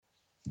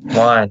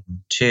1,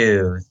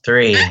 2,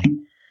 3.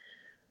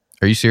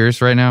 Are you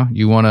serious right now?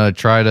 You want to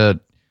try to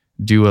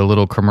do a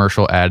little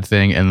commercial ad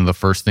thing, and the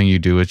first thing you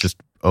do is just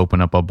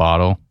open up a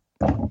bottle?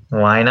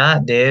 Why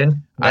not, dude?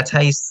 That's how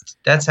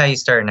you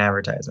start an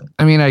advertisement.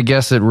 I mean, I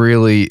guess it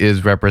really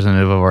is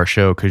representative of our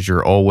show because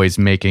you're always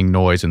making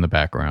noise in the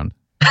background.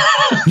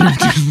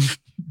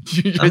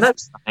 I'm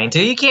not trying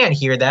to. You can't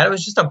hear that. It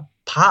was just a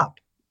pop.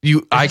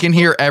 I can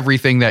hear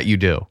everything that you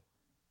do.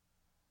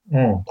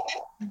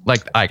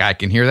 Like I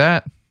can hear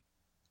that.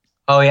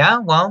 Oh yeah?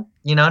 Well,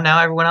 now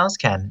everyone else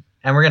can.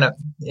 And we're going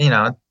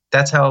to,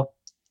 that's how,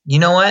 you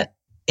know what?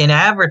 In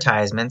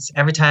advertisements,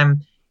 every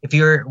time, if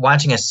you're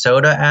watching a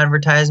soda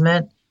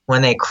advertisement,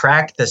 when they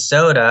crack the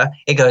soda,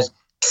 it goes,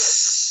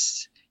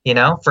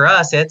 for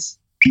us, it's.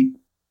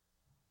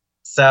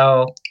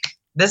 So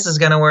this is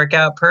going to work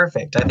out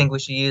perfect. I think we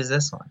should use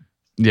this one.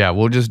 Yeah,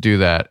 we'll just do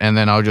that. And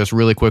then I'll just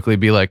really quickly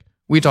be like,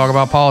 we talk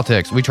about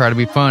politics. We try to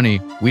be funny.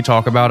 We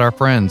talk about our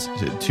friends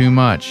too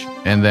much.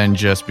 And then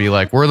just be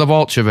like, we're the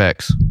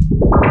Bolsheviks.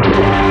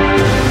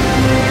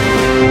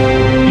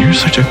 You're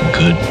such a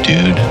good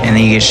dude. And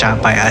then you get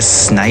shot by a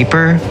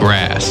sniper?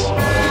 Grass.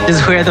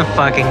 Just wear the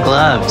fucking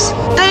gloves.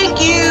 Thank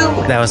you.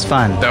 That was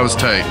fun. That was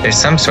tight. There's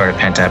some sort of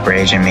pent-up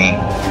rage in me.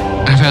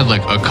 I've had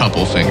like a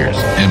couple fingers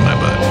in my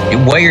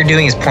butt. What you're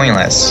doing is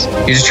pointless.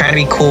 You're just trying to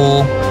be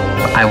cool.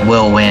 I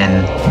will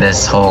win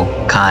this whole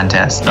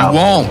contest. You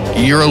won't.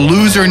 You're a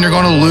loser and you're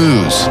going to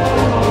lose.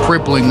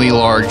 Cripplingly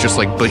large, just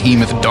like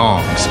behemoth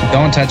dongs.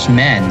 Don't touch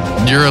men.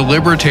 You're a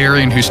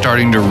libertarian who's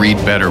starting to read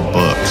better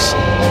books.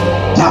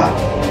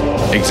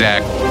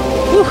 Exactly.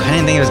 Whew, I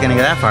didn't think it was going to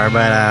go that far,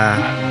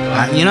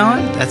 but you know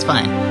what? That's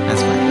fine.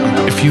 That's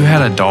fine. If you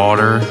had a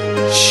daughter,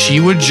 she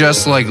would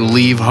just like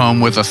leave home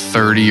with a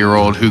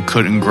 30-year-old who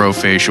couldn't grow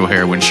facial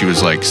hair when she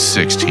was like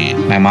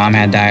 16. My mom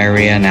had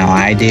diarrhea, now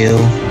I do.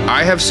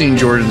 I have seen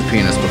Jordan's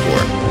penis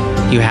before.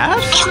 You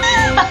have?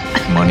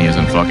 Money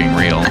isn't fucking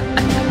real.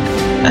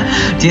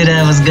 Dude,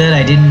 that was good.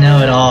 I didn't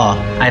know at all.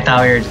 I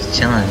thought we were just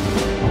chilling.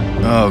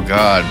 Oh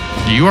God,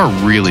 you are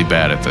really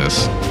bad at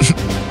this.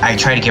 I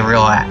tried to get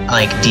real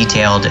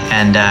detailed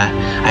and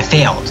I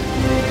failed.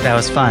 That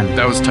was fun.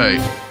 That was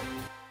tight.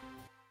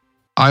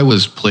 I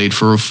was played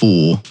for a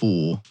fool.